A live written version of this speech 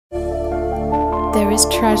There is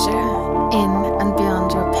treasure in and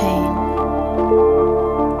beyond your pain.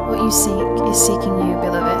 What you seek is seeking you,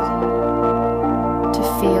 beloved. To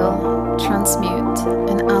feel, transmute,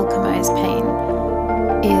 and alchemize pain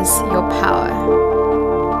is your power.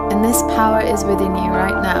 And this power is within you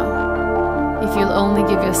right now, if you'll only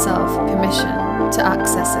give yourself permission to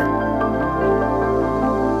access it.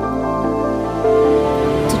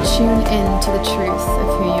 To tune in to the truth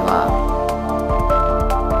of who you are.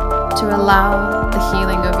 To allow the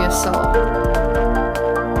healing of your soul.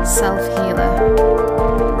 Self-healer,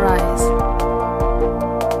 rise.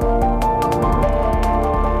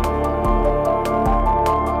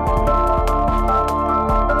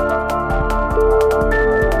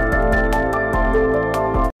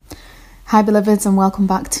 Hi beloveds, and welcome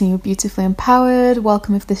back to Beautifully Empowered.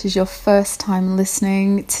 Welcome if this is your first time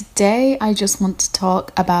listening. Today I just want to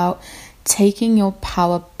talk about taking your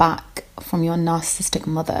power back from your narcissistic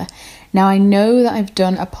mother. Now, I know that I've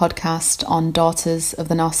done a podcast on daughters of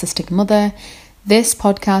the narcissistic mother. This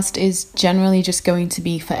podcast is generally just going to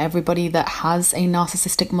be for everybody that has a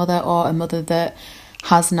narcissistic mother or a mother that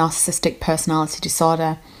has narcissistic personality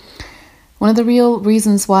disorder. One of the real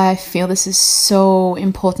reasons why I feel this is so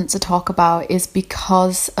important to talk about is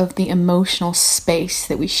because of the emotional space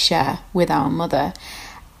that we share with our mother.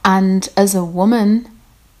 And as a woman,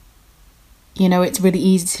 you know, it's really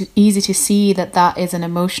easy to see that is an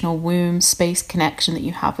emotional womb space connection that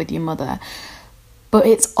you have with your mother. But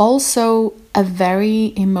it's also a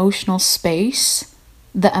very emotional space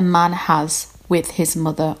that a man has with his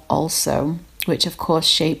mother also, which of course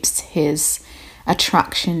shapes his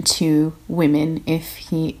attraction to women if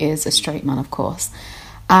he is a straight man, of course.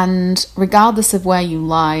 And regardless of where you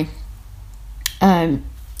lie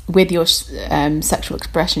with your sexual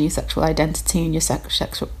expression, your sexual identity, and your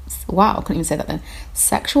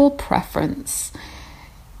sexual preference,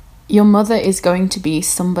 your mother is going to be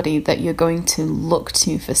somebody that you're going to look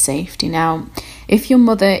to for safety. Now, if your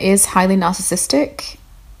mother is highly narcissistic,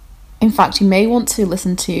 in fact, you may want to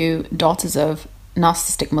listen to daughters of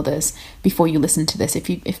narcissistic mothers before you listen to this. If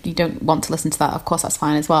you don't want to listen to that, of course, that's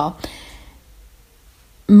fine as well.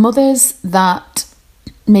 Mothers that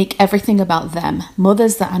make everything about them,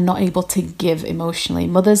 mothers that are not able to give emotionally,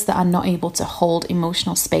 mothers that are not able to hold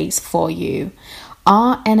emotional space for you,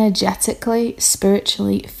 are energetically,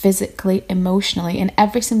 spiritually, physically, emotionally, in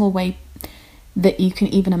every single way that you can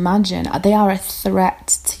even imagine, they are a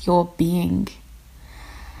threat to your being.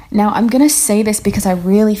 Now, I'm going to say this because I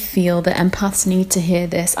really feel that empaths need to hear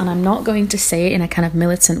this, and I'm not going to say it in a kind of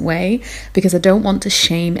militant way because I don't want to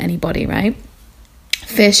shame anybody, right?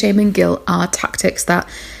 Fear, shame, and guilt are tactics that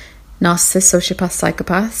narcissists, sociopaths,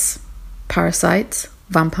 psychopaths, parasites,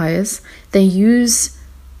 vampires, they use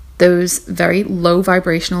those very low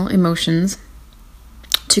vibrational emotions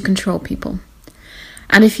to control people.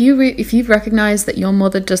 And if you've recognized that your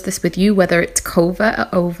mother does this with you, whether it's covert or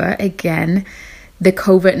overt, again, the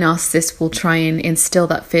covert narcissist will try and instill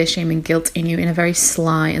that fear, shame, and guilt in you in a very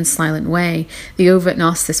sly and silent way. The overt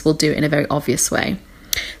narcissist will do it in a very obvious way.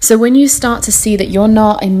 So when you start to see that you're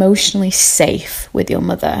not emotionally safe with your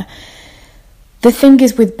mother, the thing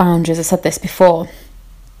is with boundaries, I said this before,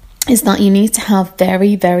 is that you need to have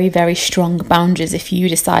very, very, very strong boundaries if you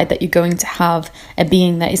decide that you're going to have a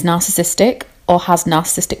being that is narcissistic or has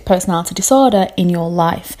narcissistic personality disorder in your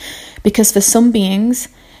life. Because for some beings,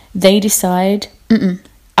 they decide,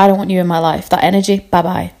 I don't want you in my life. That energy,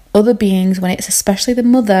 bye-bye. Other beings, when it's especially the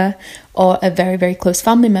mother or a very, very close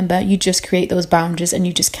family member, you just create those boundaries and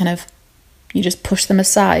you just push them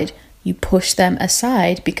aside. You push them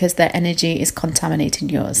aside because their energy is contaminating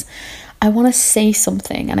yours. I want to say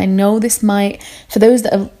something, and I know this might, for those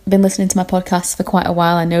that have been listening to my podcast for quite a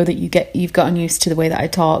while, I know that you've gotten used to the way that I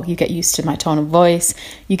talk, you get used to my tone of voice,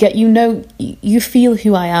 you feel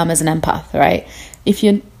who I am as an empath, right? If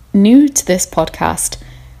you're new to this podcast,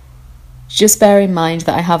 just bear in mind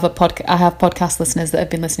that I have podcast listeners that have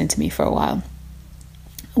been listening to me for a while.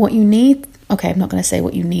 What you need, I'm not going to say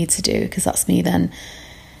what you need to do because that's me then.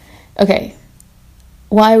 Okay,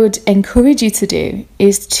 what I would encourage you to do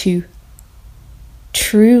is to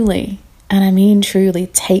truly, and I mean truly,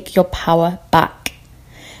 take your power back.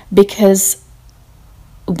 Because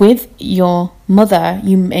with your mother,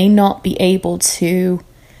 you may not be able to,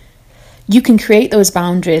 you can create those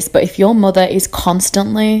boundaries, but if your mother is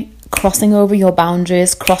constantly crossing over your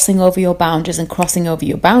boundaries, for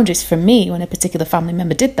me, when a particular family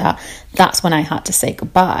member did that, that's when I had to say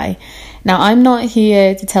goodbye. Now, I'm not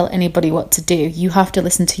here to tell anybody what to do. You have to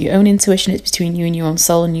listen to your own intuition. It's between you and your own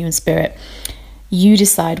soul and you and spirit. You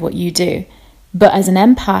decide what you do. But as an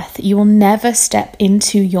empath, you will never step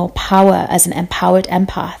into your power as an empowered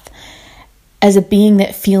empath as a being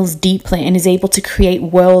that feels deeply and is able to create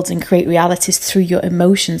worlds and create realities through your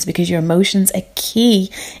emotions, because your emotions are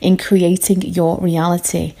key in creating your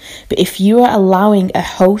reality. But if you are allowing a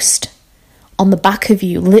host on the back of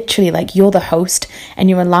you, literally, like you're the host,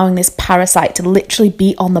 and you're allowing this parasite to literally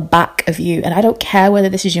be on the back of you, and I don't care whether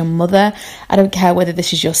this is your mother, I don't care whether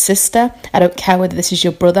this is your sister, I don't care whether this is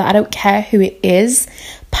your brother, I don't care who it is,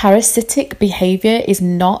 parasitic behavior is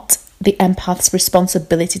not the empath's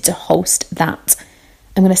responsibility to host that.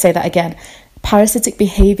 I'm going to say that again. Parasitic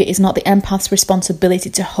behavior is not the empath's responsibility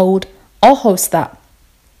to hold or host that.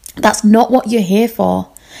 That's not what you're here for.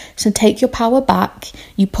 So take your power back.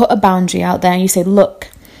 You put a boundary out there and you say, look,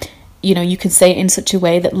 you can say it in such a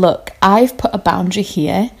way that, look, I've put a boundary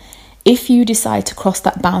here. If you decide to cross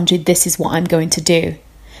that boundary, this is what I'm going to do.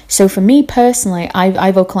 So for me personally,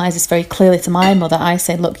 I vocalize this very clearly to my mother. I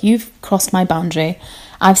say, look, you've crossed my boundary.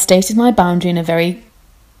 I've stated my boundary in a very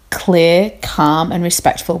clear, calm and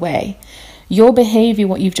respectful way. Your behavior,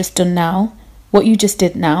 what you've just done now, what you just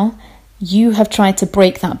did now, you have tried to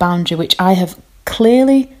break that boundary, which I have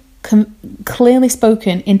clearly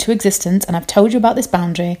spoken into existence, and I've told you about this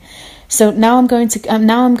boundary. So now I'm going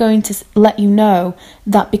to let you know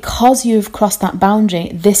that because you've crossed that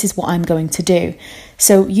boundary, this is what I'm going to do.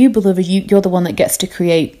 So you, beloved, you're the one that gets to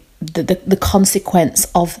create the consequence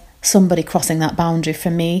of somebody crossing that boundary.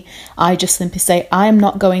 For me, I just simply say, I am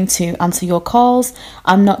not going to answer your calls.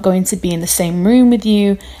 I'm not going to be in the same room with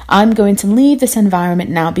you. I'm going to leave this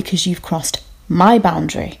environment now because you've crossed my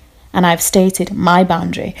boundary and I've stated my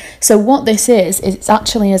boundary. So what this is it's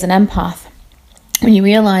actually, as an empath, when you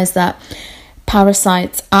realize that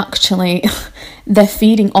parasites actually, they're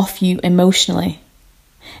feeding off you emotionally.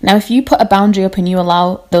 Now, if you put a boundary up and you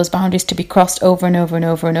allow those boundaries to be crossed over and over and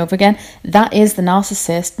over and over again, that is the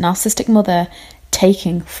narcissistic mother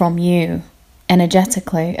taking from you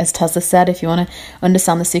energetically. As Tesla said, if you want to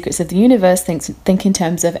understand the secrets of the universe, think in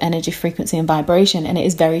terms of energy, frequency and vibration. And it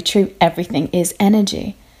is very true. Everything is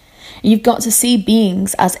energy. You've got to see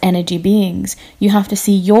beings as energy beings. You have to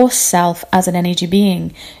see yourself as an energy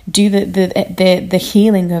being. Do the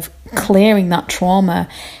healing of clearing that trauma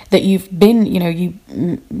that you've been,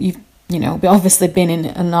 you've obviously been in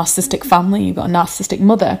a narcissistic family. You've got a narcissistic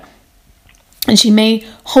mother, and she may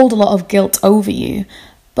hold a lot of guilt over you.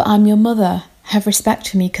 But I'm your mother. Have respect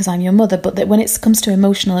for me because I'm your mother. But that when it comes to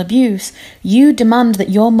emotional abuse, you demand that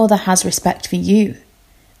your mother has respect for you.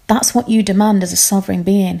 That's what you demand as a sovereign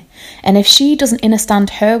being. And if she doesn't understand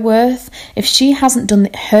her worth, if she hasn't done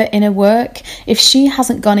her inner work, if she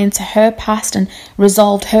hasn't gone into her past and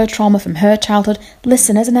resolved her trauma from her childhood,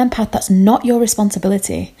 listen, as an empath, that's not your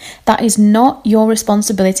responsibility. That is not your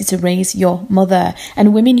responsibility to raise your mother.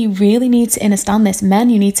 And women, you really need to understand this. Men,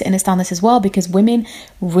 you need to understand this as well, because women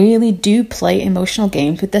really do play emotional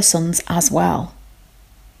games with their sons as well.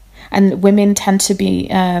 And women tend to be,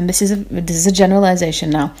 this is a generalization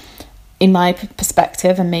now, in my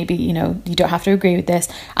perspective, and maybe, you don't have to agree with this.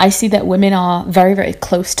 I see that women are very, very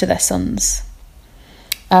close to their sons.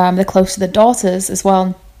 They're close to their daughters as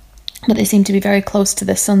well, but they seem to be very close to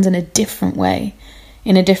their sons in a different way.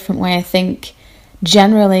 I think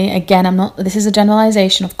generally, again, this is a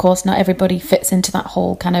generalization, of course, not everybody fits into that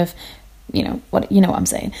whole kind of, what I'm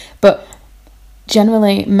saying. But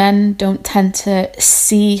generally, men don't tend to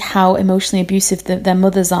see how emotionally abusive their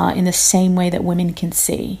mothers are in the same way that women can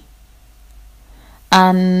see.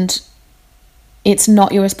 And it's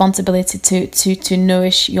not your responsibility to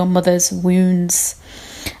nourish your mother's wounds.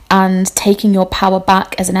 And taking your power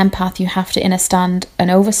back as an empath, you have to understand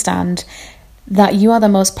and overstand that you are the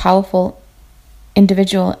most powerful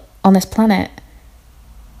individual on this planet.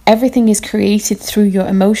 Everything is created through your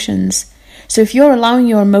emotions. So if you're allowing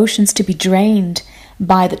your emotions to be drained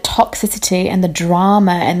by the toxicity and the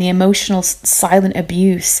drama and the emotional silent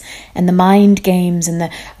abuse and the mind games and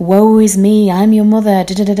the woe is me, I'm your mother,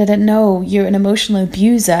 no, you're an emotional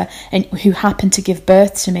abuser and who happened to give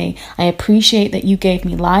birth to me. I appreciate that you gave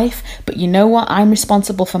me life, but you know what? I'm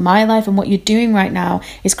responsible for my life, and what you're doing right now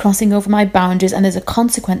is crossing over my boundaries, and there's a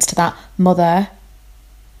consequence to that, mother.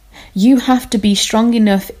 You have to be strong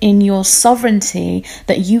enough in your sovereignty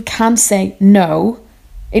that you can say no.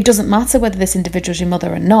 It doesn't matter whether this individual is your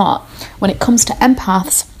mother or not. When it comes to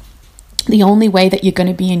empaths, the only way that you're going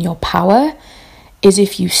to be in your power is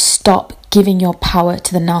if you stop giving your power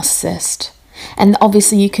to the narcissist. And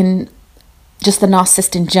obviously you can, just the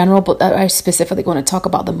narcissist in general, but I specifically want to talk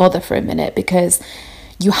about the mother for a minute, because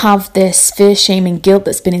you have this fear, shame and guilt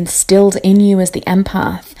that's been instilled in you as the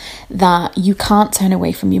empath, that you can't turn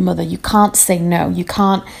away from your mother. You can't say no. You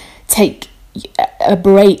can't take a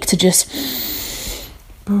break to just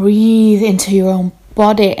breathe into your own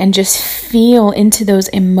body and just feel into those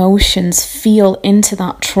emotions, feel into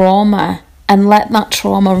that trauma, and let that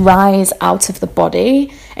trauma rise out of the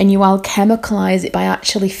body, and you alchemicalize it by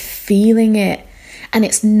actually feeling it. And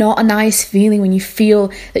it's not a nice feeling when you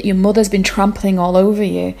feel that your mother's been trampling all over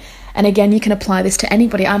you. And again, you can apply this to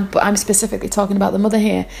anybody, but I'm specifically talking about the mother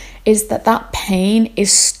here, is that pain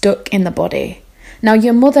is stuck in the body. Now,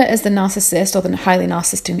 your mother as the narcissist or the highly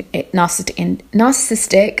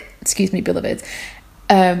narcissistic, excuse me, beloveds,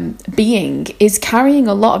 being is carrying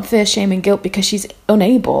a lot of fear, shame and guilt because she's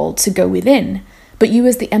unable to go within. But you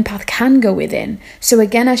as the empath can go within. So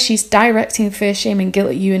again, as she's directing fear, shame and guilt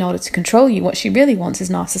at you in order to control you, what she really wants is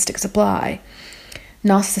narcissistic supply.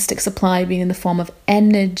 Narcissistic supply being in the form of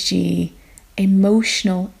energy,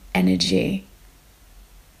 emotional energy.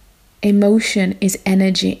 Emotion is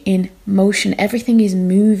energy in motion. Everything is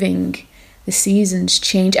moving. The seasons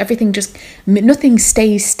change. Nothing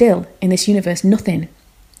stays still in this universe. Nothing.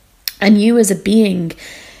 And you as a being,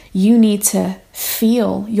 you need to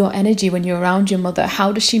feel your energy when you're around your mother.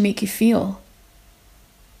 How does she make you feel?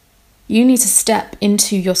 You need to step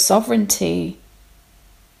into your sovereignty.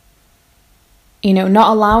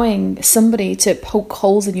 Not allowing somebody to poke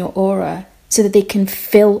holes in your aura so that they can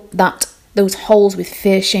fill those holes with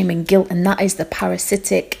fear, shame and guilt. And that is the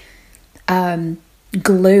parasitic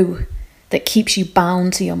glue that keeps you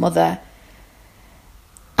bound to your mother.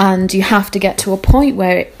 And you have to get to a point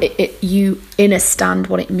where you understand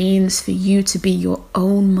what it means for you to be your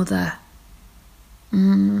own mother.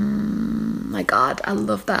 My God, I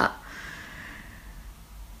love that.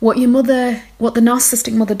 What the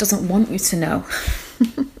narcissistic mother doesn't want you to know,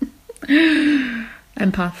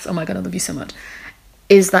 empaths, oh my God, I love you so much,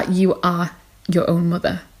 is that you are your own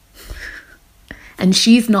mother. And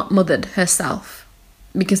she's not mothered herself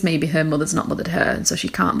because maybe her mother's not mothered her, and so she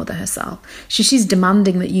can't mother herself. She's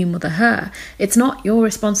demanding that you mother her. It's not your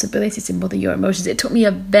responsibility to mother your emotions. It took me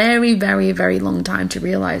a very, very, very long time to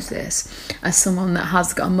realize this as someone that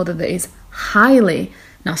has got a mother that is highly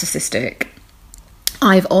narcissistic.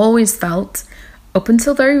 I've always felt, up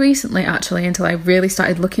until very recently actually, until I really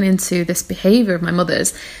started looking into this behaviour of my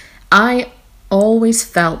mother's, I always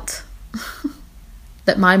felt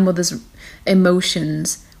that my mother's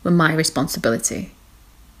emotions were my responsibility.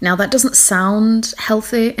 Now that doesn't sound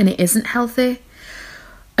healthy, and it isn't healthy.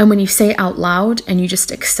 And when you say it out loud and you just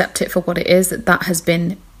accept it for what it is, that has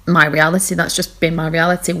been my reality, that's just been my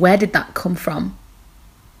reality. Where did that come from?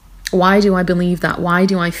 Why do I believe that? Why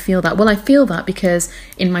do I feel that? Well, I feel that because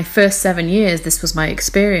in my first 7 years, this was my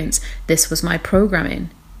experience. This was my programming.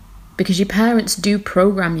 Because your parents do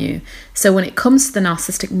program you. So when it comes to the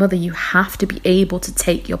narcissistic mother, you have to be able to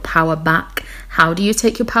take your power back. How do you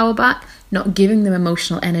take your power back? Not giving them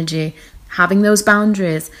emotional energy, having those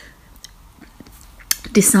boundaries,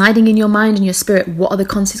 deciding in your mind and your spirit what are the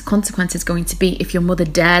consequences going to be if your mother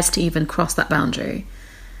dares to even cross that boundary.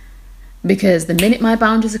 Because the minute my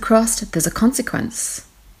boundaries are crossed, there's a consequence.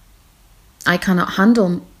 I cannot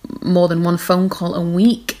handle more than one phone call a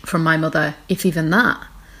week from my mother, if even that.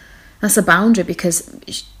 That's a boundary, because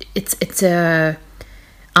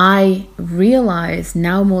I realise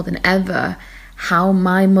now more than ever how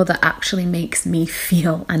my mother actually makes me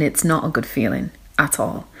feel, and it's not a good feeling at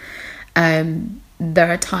all.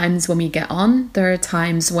 There are times when we get on, there are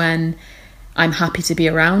times when I'm happy to be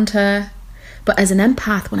around her. But as an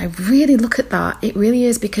empath, when I really look at that, it really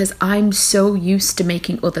is because I'm so used to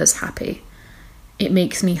making others happy. It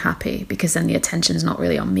makes me happy because then the attention's not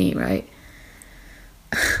really on me, right?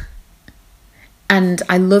 And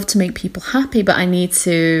I love to make people happy, but I need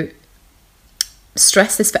to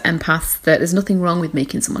stress this for empaths that there's nothing wrong with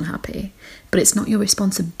making someone happy, but it's not your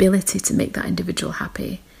responsibility to make that individual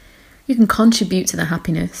happy. You can contribute to their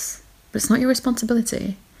happiness, but it's not your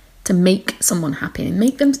responsibility to make someone happy and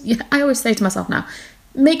make them. I always say to myself now,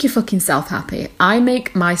 make your fucking self happy. I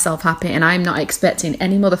make myself happy, and I'm not expecting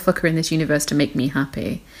any motherfucker in this universe to make me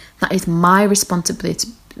happy. That is my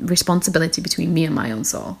responsibility between me and my own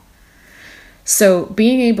soul. So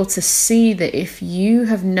being able to see that if you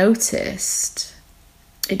have noticed,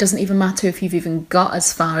 it doesn't even matter if you've even got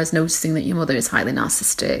as far as noticing that your mother is highly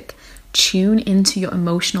narcissistic. Tune into your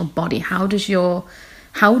emotional body. How does your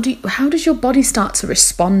body start to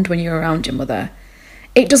respond when you're around your mother?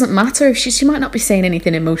 It doesn't matter if she might not be saying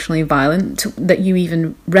anything emotionally violent that you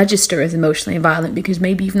even register as emotionally violent, because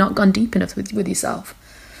maybe you've not gone deep enough with yourself.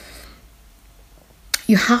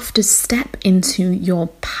 You have to step into your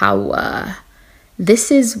power.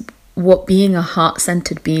 This is what being a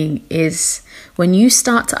heart-centered being is. When you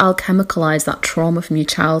start to alchemicalize that trauma from your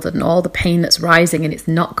childhood and all the pain that's rising and it's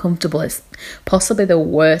not comfortable, it's possibly the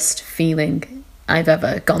worst feeling I've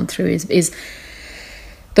ever gone through is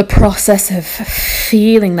the process of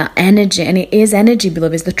feeling that energy, and it is energy,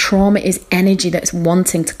 beloveds. The trauma is energy that's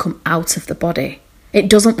wanting to come out of the body. It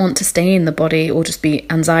doesn't want to stay in the body or just be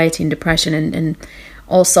anxiety and depression and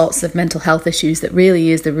all sorts of mental health issues. That really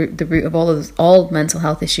is the root of all mental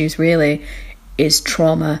health issues, really, is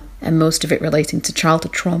trauma, and most of it relating to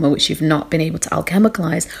childhood trauma, which you've not been able to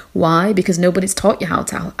alchemicalize. Why? Because nobody's taught you how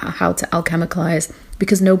to alchemicalize,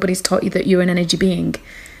 because nobody's taught you that you're an energy being.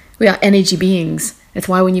 We are energy beings. It's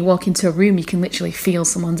why when you walk into a room, you can literally feel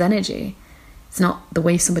someone's energy. It's not the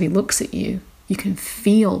way somebody looks at you. You can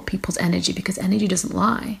feel people's energy, because energy doesn't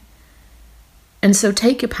lie. And so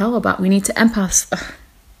take your power back. We need to empath.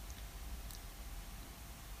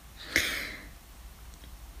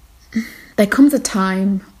 There comes a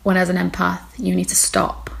time when, as an empath, you need to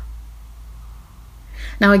stop.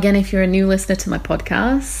 Now, again, if you're a new listener to my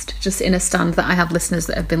podcast, just understand that I have listeners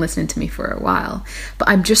that have been listening to me for a while, but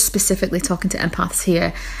I'm just specifically talking to empaths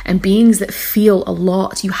here, and beings that feel a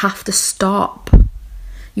lot. You have to stop.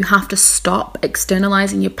 You have to stop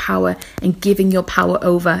externalizing your power and giving your power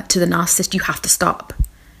over to the narcissist. You have to stop.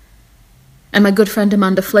 And my good friend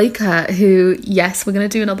Amanda Flaker, who, yes, we're going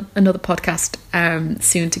to do another podcast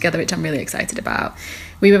soon together, which I'm really excited about.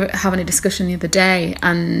 We were having a discussion the other day,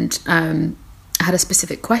 and I had a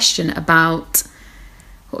specific question about,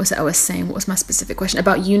 what was it I was saying? What was my specific question?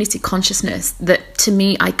 About unity consciousness. That, to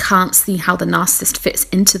me, I can't see how the narcissist fits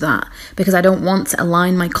into that, because I don't want to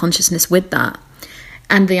align my consciousness with that.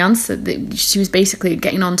 And the answer, she was basically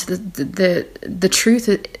getting on to the truth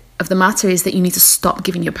of the matter is that you need to stop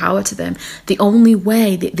giving your power to them. The only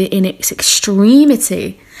way, in its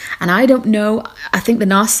extremity, and I don't know, I think the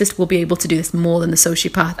narcissist will be able to do this more than the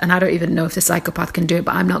sociopath, and I don't even know if the psychopath can do it,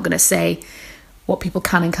 but I'm not going to say what people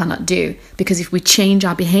can and cannot do, because if we change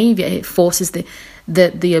our behavior, it forces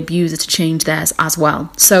the abuser to change theirs as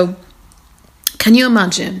well. So can you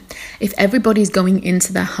imagine if everybody's going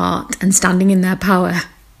into their heart and standing in their power?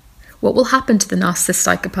 What will happen to the narcissist,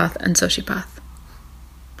 psychopath and sociopath?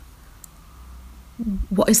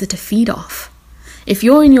 What is there to feed off? If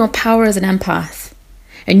you're in your power as an empath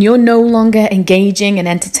and you're no longer engaging and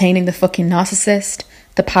entertaining the fucking narcissist,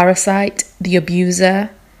 the parasite, the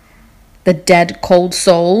abuser, the dead cold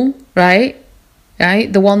soul, right?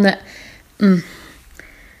 The one that...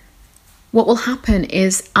 What will happen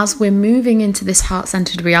is, as we're moving into this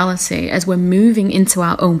heart-centered reality, as we're moving into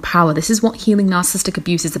our own power, this is what healing narcissistic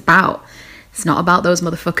abuse is about. It's not about those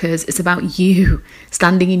motherfuckers. It's about you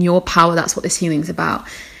standing in your power. That's what this healing is about.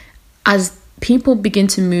 As people begin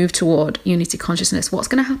to move toward unity consciousness, what's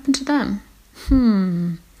going to happen to them?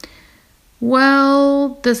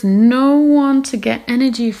 Well, there's no one to get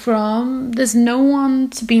energy from. There's no one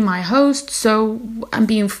to be my host, so I'm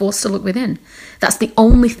being forced to look within. That's the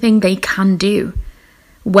only thing they can do.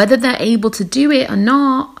 Whether they're able to do it or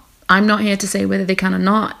not, I'm not here to say whether they can or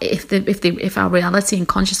not. If our reality and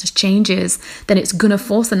consciousness changes, then it's going to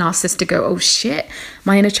force the narcissist to go, oh shit,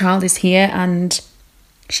 my inner child is here and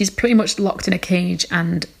she's pretty much locked in a cage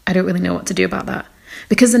and I don't really know what to do about that.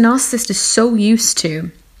 Because the narcissist is so used to...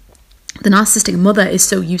 The narcissistic mother is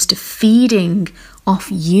so used to feeding off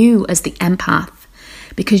you as the empath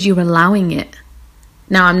because you're allowing it.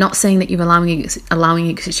 Now, I'm not saying that you're allowing it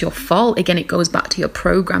because it's your fault. Again, it goes back to your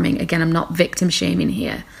programming. Again, I'm not victim shaming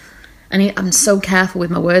here. And I'm so careful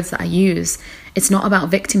with my words that I use. It's not about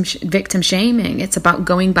victim shaming. It's about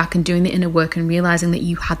going back and doing the inner work and realizing that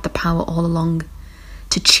you had the power all along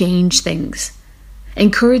to change things.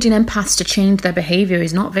 Encouraging empaths to change their behavior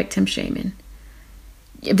is not victim shaming.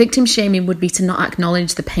 Victim shaming would be to not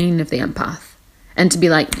acknowledge the pain of the empath and to be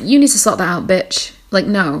like, you need to sort that out, bitch. Like,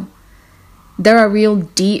 no. There are real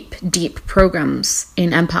deep programs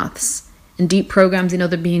in empaths and deep programs in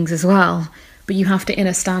other beings as well. But you have to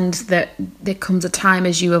understand that there comes a time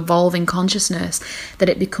as you evolve in consciousness that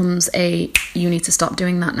it becomes you need to stop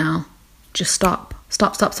doing that now. Just stop.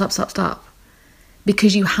 Stop.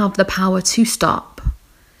 Because you have the power to stop.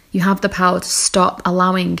 You have the power to stop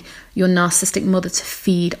allowing your narcissistic mother to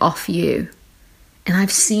feed off you. And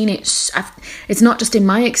I've seen it. It's not just in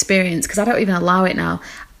my experience, because I don't even allow it now.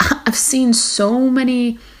 I've seen so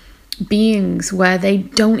many beings where they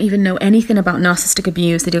don't even know anything about narcissistic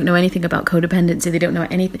abuse. They don't know anything about codependency. They don't know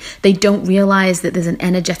anything. They don't realize that there's an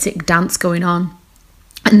energetic dance going on.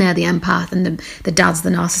 And they're the empath and the dad's the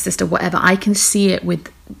narcissist or whatever. I can see it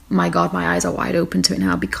with, my God, my eyes are wide open to it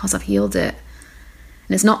now because I've healed it.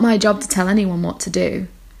 And it's not my job to tell anyone what to do,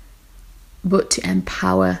 but to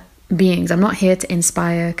empower beings. I'm not here to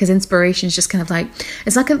inspire, because inspiration is just kind of like,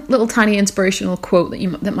 it's like a little tiny inspirational quote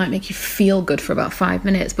that might make you feel good for about 5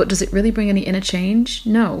 minutes, but does it really bring any inner change?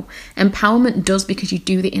 No. Empowerment does, because you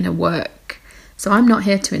do the inner work. So I'm not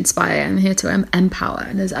here to inspire, I'm here to empower.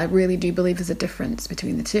 And I really do believe there's a difference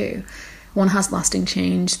between the two. One has lasting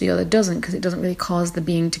change, the other doesn't, because it doesn't really cause the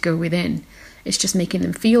being to go within. It's just making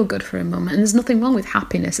them feel good for a moment. And there's nothing wrong with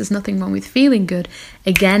happiness. There's nothing wrong with feeling good.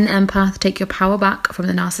 Again, empath, take your power back from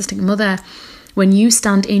the narcissistic mother. When you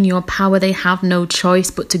stand in your power, they have no choice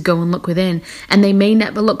but to go and look within. And they may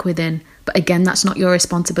never look within. But again, that's not your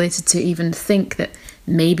responsibility to even think that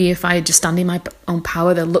maybe if I just stand in my own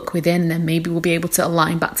power, they'll look within and then maybe we'll be able to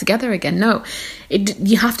align back together again. No,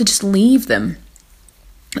 you have to just leave them.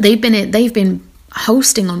 They've been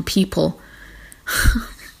hosting on people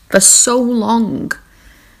for so long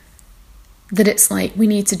that it's like we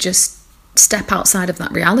need to just step outside of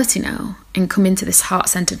that reality now and come into this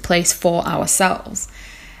heart-centered place for ourselves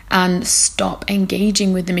and stop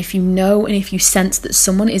engaging with them. If you know and if you sense that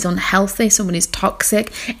someone is unhealthy, someone is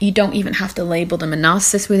toxic, you don't even have to label them a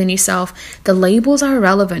narcissist within yourself. The labels are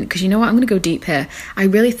irrelevant, because you know what, I'm going to go deep here. I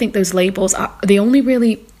really think those labels they only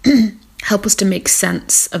really help us to make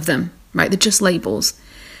sense of them, right? They're just labels.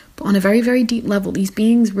 But on a very, very deep level, these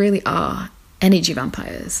beings really are energy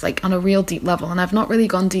vampires, like on a real deep level. And I've not really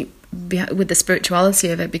gone deep with the spirituality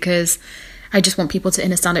of it, because I just want people to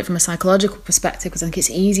understand it from a psychological perspective, because I think it's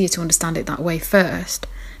easier to understand it that way first.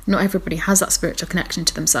 Not everybody has that spiritual connection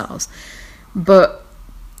to themselves. But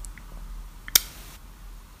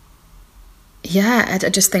yeah, I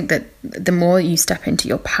just think that the more you step into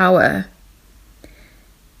your power,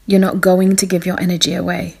 you're not going to give your energy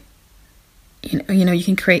away. You know, you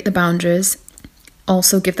can create the boundaries,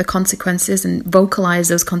 also give the consequences and vocalize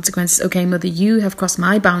those consequences. Okay, mother, you have crossed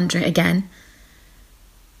my boundary again.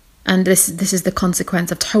 And this is the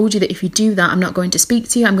consequence. I've told you that if you do that, I'm not going to speak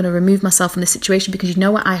to you. I'm going to remove myself from this situation, because you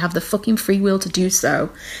know what? I have the fucking free will to do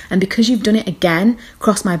so. And because you've done it again,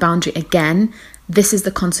 crossed my boundary again, this is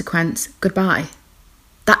the consequence. Goodbye.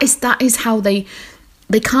 That is how they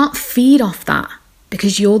can't feed off that,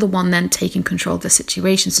 because you're the one then taking control of the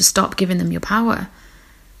situation. So stop giving them your power.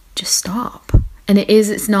 Just stop. And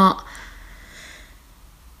it's not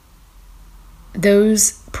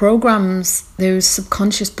those programs, those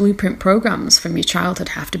subconscious blueprint programs from your childhood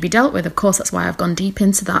have to be dealt with. Of course, that's why I've gone deep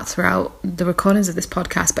into that throughout the recordings of this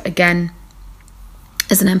podcast. But again,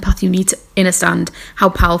 as an empath, you need to understand how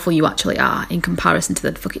powerful you actually are in comparison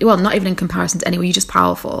to not even in comparison to anyone, you're just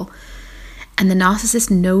powerful. And the narcissist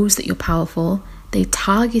knows that you're powerful. They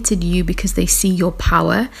targeted you because they see your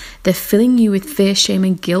power. They're filling you with fear, shame,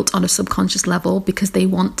 and guilt on a subconscious level because they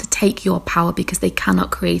want to take your power, because they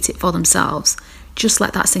cannot create it for themselves. Just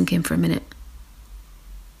let that sink in for a minute.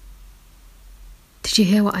 Did you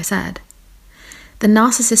hear what I said? The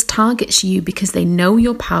narcissist targets you because they know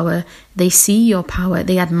your power, they see your power,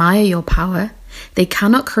 they admire your power. They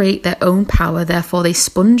cannot create their own power, therefore they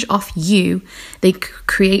sponge off you. They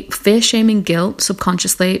create fear, shame, and guilt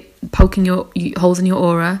subconsciously, poking holes in your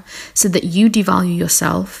aura so that you devalue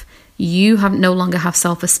yourself. You no longer have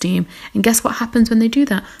self-esteem. And guess what happens when they do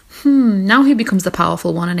that? Now who becomes the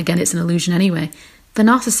powerful one? And again, it's an illusion anyway. The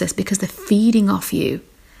narcissist, because they're feeding off you.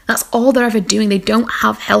 That's all they're ever doing. They don't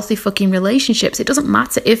have healthy fucking relationships. It doesn't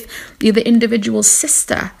matter if you're the individual's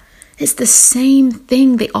sister. It's the same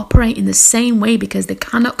thing. They operate in the same way because they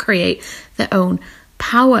cannot create their own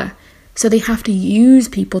power. So they have to use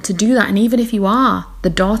people to do that. And even if you are the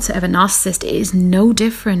daughter of a narcissist, it is no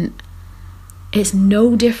different. It's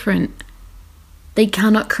no different. They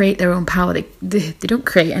cannot create their own power. They don't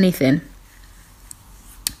create anything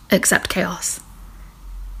except chaos.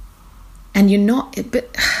 And you're not,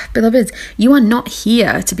 beloveds, you are not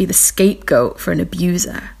here to be the scapegoat for an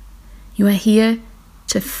abuser. You are here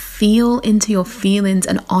to feel into your feelings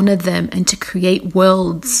and honor them and to create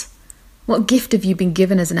worlds. What gift have you been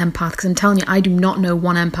given as an empath? Because I'm telling you, I do not know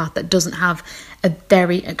one empath that doesn't have a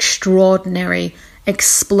very extraordinary,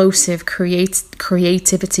 explosive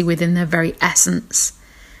creativity within their very essence.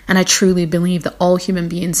 And I truly believe that all human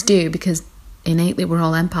beings do, because innately we're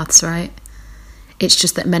all empaths, right? It's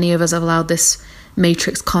just that many of us have allowed this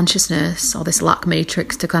matrix consciousness or this lack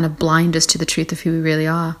matrix to kind of blind us to the truth of who we really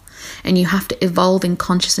are. And you have to evolve in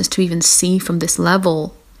consciousness to even see from this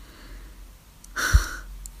level.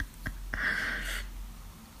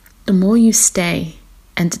 The more you stay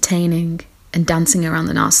entertaining and dancing around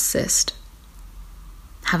the narcissist,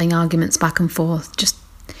 having arguments back and forth,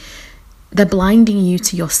 they're blinding you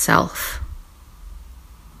to yourself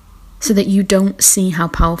so that you don't see how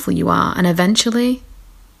powerful you are. And eventually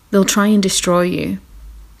they'll try and destroy you.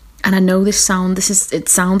 And I know it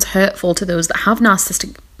sounds hurtful to those that have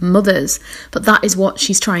narcissistic mothers, but that is what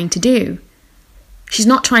she's trying to do. She's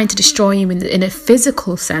not trying to destroy you in a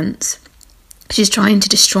physical sense. She's trying to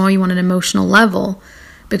destroy you on an emotional level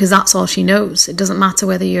because that's all she knows. It doesn't matter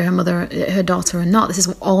whether you're her mother, her daughter or not. This is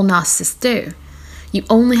what all narcissists do. You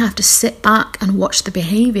only have to sit back and watch the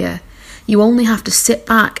behavior. You only have to sit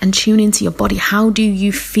back and tune into your body. How do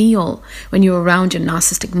you feel when you're around your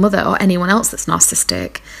narcissistic mother or anyone else that's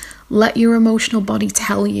narcissistic? Let your emotional body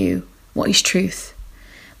tell you what is truth.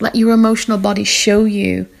 Let your emotional body show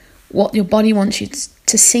you what your body wants you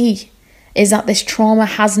to see, is that this trauma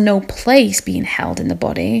has no place being held in the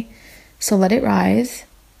body. So let it rise.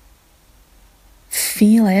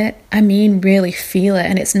 Feel it. I mean, really feel it.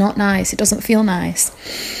 And it's not nice. It doesn't feel nice.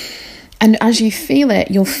 And as you feel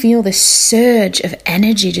it, you'll feel this surge of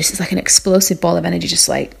energy. Just, it's like an explosive ball of energy, just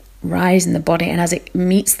like rise in the body. And as it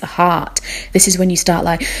meets the heart, this is when you start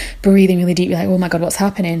like breathing really deep. You're like, oh my God, what's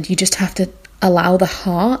happening? You just have to allow the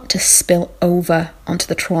heart to spill over onto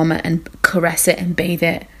the trauma and caress it and bathe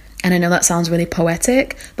it. And I know that sounds really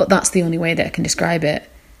poetic, but that's the only way that I can describe it.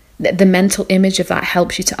 The mental image of that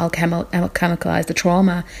helps you to alchemicalize the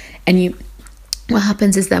trauma. And what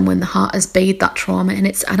happens is then when the heart has bathed that trauma, and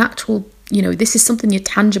it's an actual, this is something you're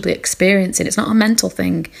tangibly experiencing. It's not a mental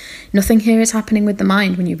thing. Nothing here is happening with the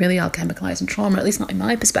mind when you really alchemicalize trauma, at least not in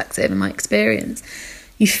my perspective, in my experience.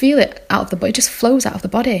 You feel it out of the body, it just flows out of the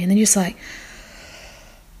body. And then you're just like,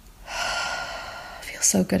 feel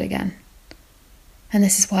so good again. And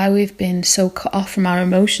this is why we've been so cut off from our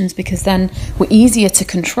emotions, because then we're easier to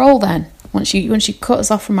control then. Once you cut us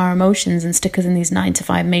off from our emotions and stick us in these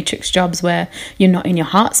 9-to-5 matrix jobs where you're not in your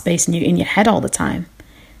heart space and you're in your head all the time.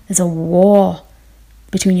 There's a war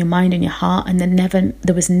between your mind and your heart, and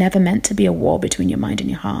there was never meant to be a war between your mind and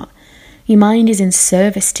your heart. Your mind is in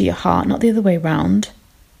service to your heart, not the other way around.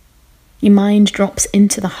 Your mind drops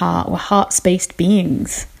into the heart. We're heart-spaced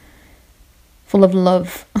beings, full of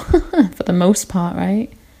love, for the most part, right?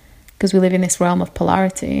 Because we live in this realm of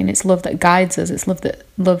polarity, and it's love that guides us. It's love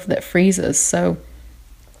that frees us. So,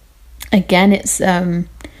 again, it's a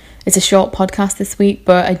short podcast this week,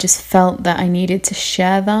 but I just felt that I needed to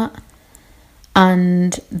share that.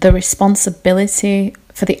 And the responsibility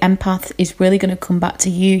for the empath is really going to come back to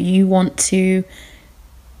you. You want to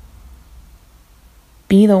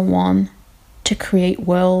be the one to create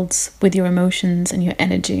worlds with your emotions and your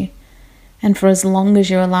energy. And for as long as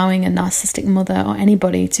you're allowing a narcissistic mother or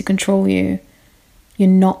anybody to control you, you're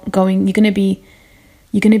going to be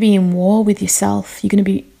in war with yourself. You're going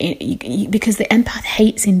to be, because the empath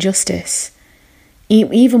hates injustice.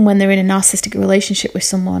 Even when they're in a narcissistic relationship with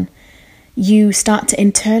someone, you start to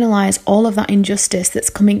internalize all of that injustice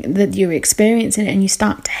that you're experiencing, and you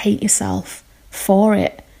start to hate yourself for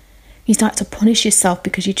it. You start to punish yourself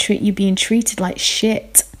because you're being treated like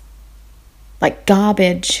shit, like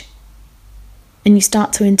garbage. And you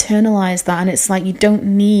start to internalize that, and it's like you don't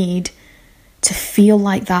need to feel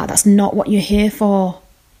like that. That's not what you're here for.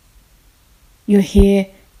 You're here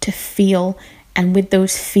to feel, and with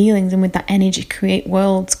those feelings and with that energy, create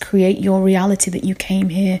worlds, create your reality that you came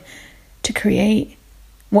here to create.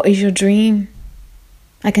 What is your dream?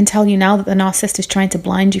 I can tell you now that the narcissist is trying to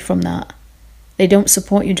blind you from that. They don't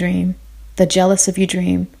support your dream. They're jealous of your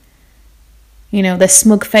dream. Their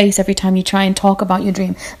smug face every time you try and talk about your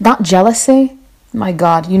dream. That jealousy, my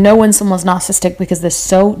God, when someone's narcissistic because they're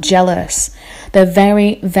so jealous. They're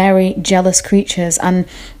very, very jealous creatures. And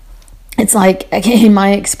it's like, in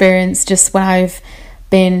my experience, just when I've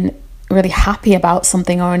been really happy about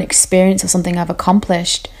something or an experience or something I've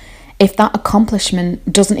accomplished, if that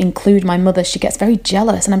accomplishment doesn't include my mother, she gets very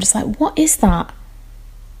jealous. And I'm just like, what is that?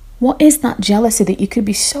 What is that jealousy that you could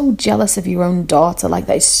be so jealous of your own daughter? Like,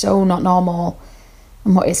 that is so not normal.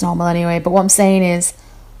 And what is normal anyway? But what I'm saying is,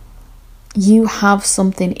 you have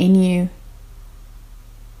something in you.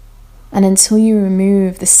 And until you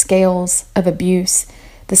remove the scales of abuse,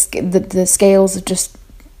 the scales of just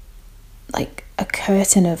like a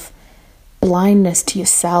curtain of blindness to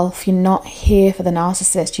yourself, you're not here for the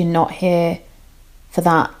narcissist. You're not here for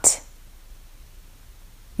that.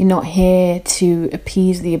 You're not here to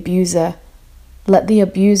appease the abuser. Let the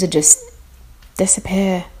abuser just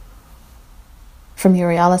disappear from your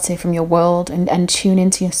reality, from your world, and tune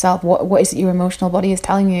into yourself. What is it your emotional body is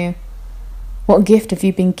telling you? What gift have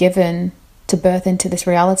you been given to birth into this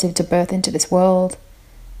reality, to birth into this world?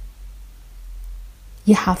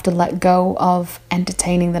 You have to let go of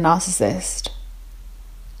entertaining the narcissist.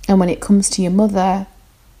 And when it comes to your mother,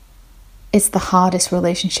 it's the hardest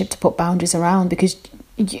relationship to put boundaries around, because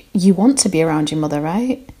you want to be around your mother,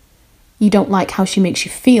 right? You don't like how she makes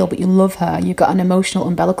you feel, but you love her. You've got an emotional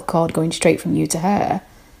umbilical cord going straight from you to her.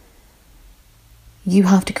 You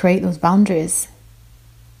have to create those boundaries,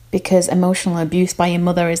 because emotional abuse by your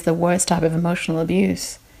mother is the worst type of emotional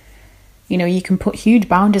abuse. You know, you can put huge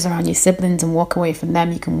boundaries around your siblings and walk away from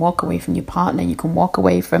them. You can walk away from your partner. You can walk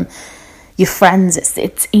away from your friends.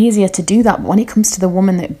 It's easier to do that. But when it comes to the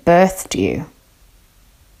woman that birthed you,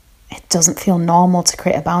 it doesn't feel normal to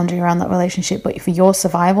create a boundary around that relationship. But for your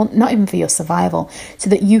survival, not even for your survival, so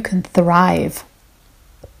that you can thrive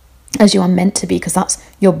as you are meant to be, because that's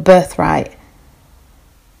your birthright.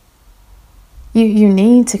 You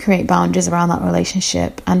need to create boundaries around that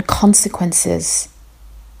relationship and consequences.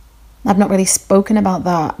 I've not really spoken about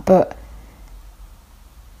that, but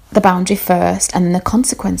the boundary first and then the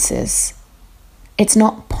consequences. It's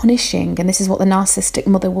not punishing, and this is what the narcissistic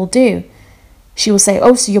mother will do. She will say,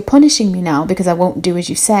 oh, so you're punishing me now because I won't do as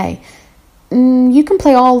you say. You can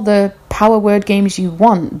play all the power word games you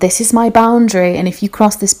want. This is my boundary, and if you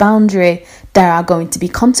cross this boundary, there are going to be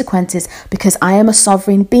consequences, because I am a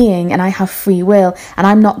sovereign being and I have free will, and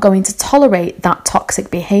I'm not going to tolerate that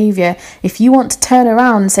toxic behavior. If you want to turn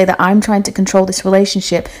around and say that I'm trying to control this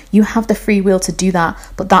relationship, you have the free will to do that,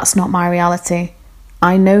 but that's not my reality.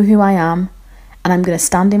 I know who I am, and I'm going to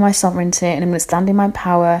stand in my sovereignty, and I'm going to stand in my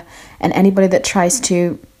power, and anybody that tries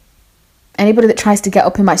to get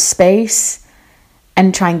up in my space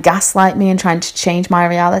and try and gaslight me and trying to change my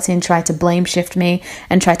reality and try to blame shift me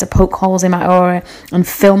and try to poke holes in my aura and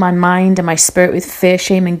fill my mind and my spirit with fear,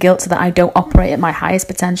 shame and guilt so that I don't operate at my highest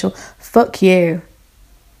potential, fuck you.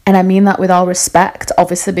 And I mean that with all respect,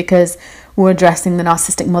 obviously, because we're addressing the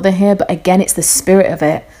narcissistic mother here, but again, it's the spirit of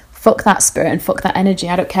it. Fuck that spirit and fuck that energy.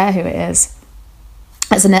 I don't care who it is.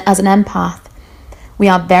 As an empath, we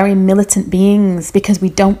are very militant beings because we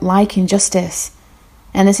don't like injustice.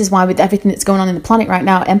 And this is why, with everything that's going on in the planet right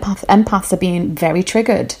now, empaths are being very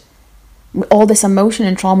triggered. All this emotion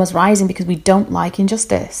and trauma is rising because we don't like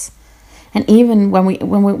injustice. And even when we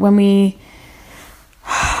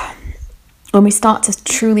start to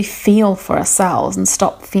truly feel for ourselves and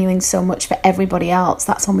stop feeling so much for everybody else,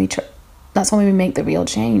 that's when we make the real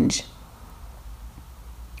change.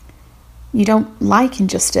 You don't like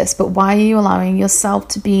injustice, but why are you allowing yourself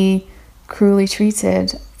to be cruelly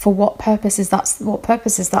treated? For what purpose is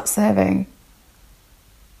that serving?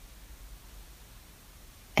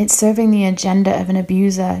 It's serving the agenda of an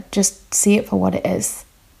abuser. Just see it for what it is.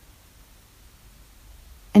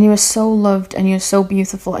 And you are so loved, and you're so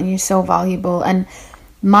beautiful, and you're so valuable, and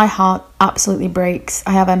my heart absolutely breaks.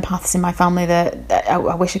 I have empaths in my family that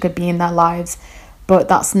I wish I could be in their lives, but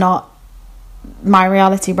that's not my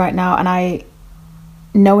reality right now. And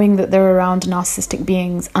knowing that they're around narcissistic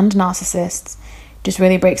beings and narcissists just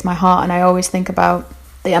really breaks my heart. And I always think about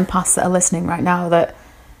the empaths that are listening right now, that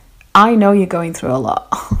I know you're going through a lot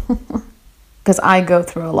because I go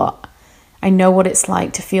through a lot. I know what it's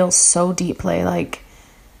like to feel so deeply,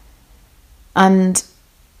 and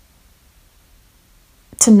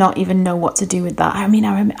to not even know what to do with that. I mean,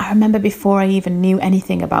 I remember before I even knew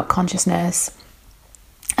anything about consciousness,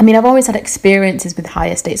 I mean, I've always had experiences with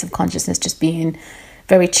higher states of consciousness, just being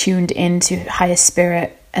very tuned into higher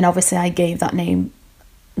spirit. And obviously I gave that name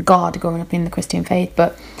God growing up in the Christian faith.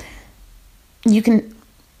 But you can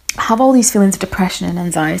have all these feelings of depression and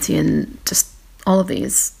anxiety and just all of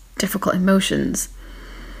these difficult emotions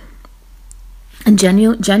and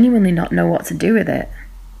genuinely not know what to do with it.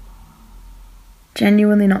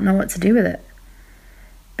 Genuinely not know what to do with it.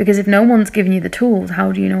 Because if no one's giving you the tools,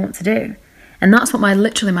 how do you know what to do? And that's what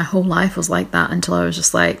my whole life was like that, until I was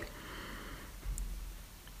just like,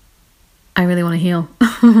 I really want to heal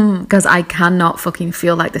because I cannot fucking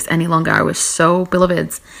feel like this any longer. I was so,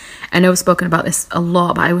 beloveds, I know I've spoken about this a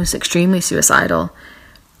lot, but I was extremely suicidal.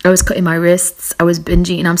 I was cutting my wrists, I was binge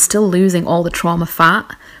eating. I'm still losing all the trauma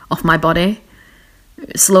fat off my body.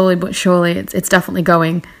 Slowly but surely, it's definitely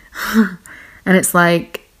going. And it's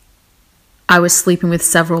like, I was sleeping with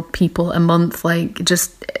several people a month.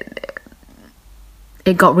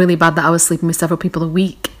 It got really bad that I was sleeping with several people a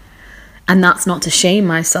week. And that's not to shame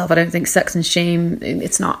myself. I don't think sex and shame,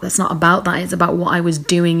 that's not about that. It's about what I was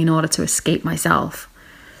doing in order to escape myself.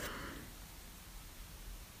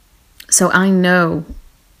 So I know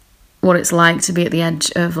what it's like to be at the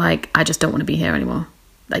edge of I just don't want to be here anymore.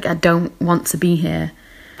 I don't want to be here.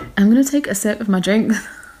 I'm going to take a sip of my drink.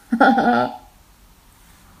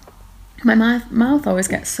 My mouth always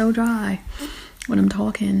gets so dry when I'm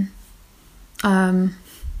talking.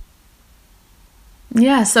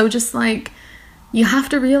 Yeah, so just you have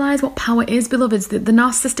to realize what power is, beloveds. The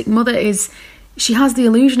narcissistic mother she has the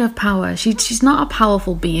illusion of power. She's not a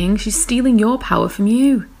powerful being. She's stealing your power from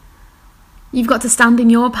you. You've got to stand in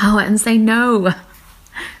your power and say no.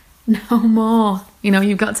 No more.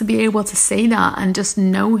 You've got to be able to say that and just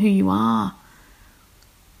know who you are.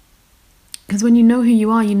 Because when you know who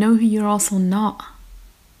you are, you know who you're also not.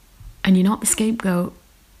 And you're not the scapegoat.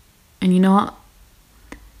 And you're not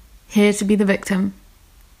here to be the victim.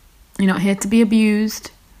 You're not here to be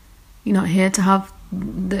abused. You're not here to have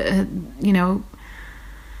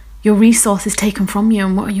your resources taken from you.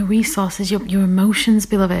 And what are your resources? Your emotions,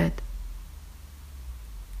 beloved.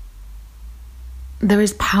 There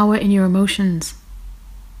is power in your emotions.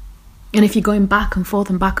 And if you're going back and forth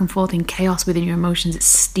in chaos within your emotions, it's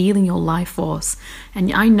stealing your life force.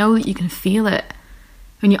 And I know that you can feel it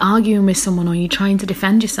when you're arguing with someone or you're trying to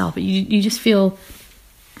defend yourself. You just feel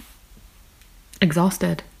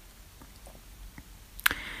exhausted.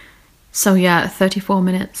 So yeah, 34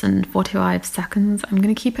 minutes and 45 seconds. I'm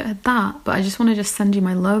going to keep it at that. But I just want to send you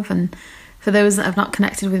my love. And for those that have not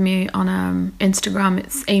connected with me on Instagram,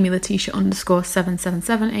 it's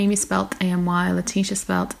AmyLetitia_777. Amy spelt AMY, Letitia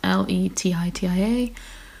spelt LETITIA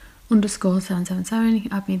 _777. You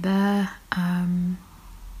can add me there.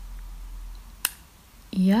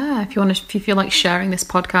 Yeah, if you feel like sharing this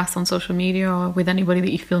podcast on social media or with anybody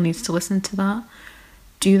that you feel needs to listen to that,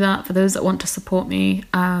 do that. For those that want to support me,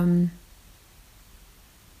 I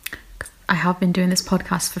have been doing this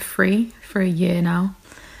podcast for free for a year now.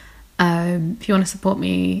 If you want to support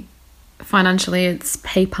me financially, it's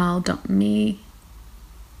paypal.me.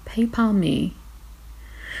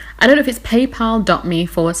 I don't know if it's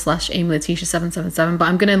paypal.me/AmyLetitia777, but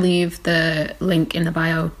I'm going to leave the link in the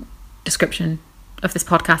bio description of this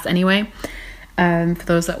podcast anyway. For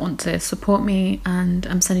those that want to support me, and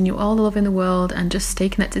I'm sending you all the love in the world, and just stay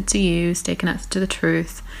connected to you, stay connected to the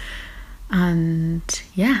truth, and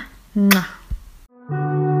yeah. Mwah.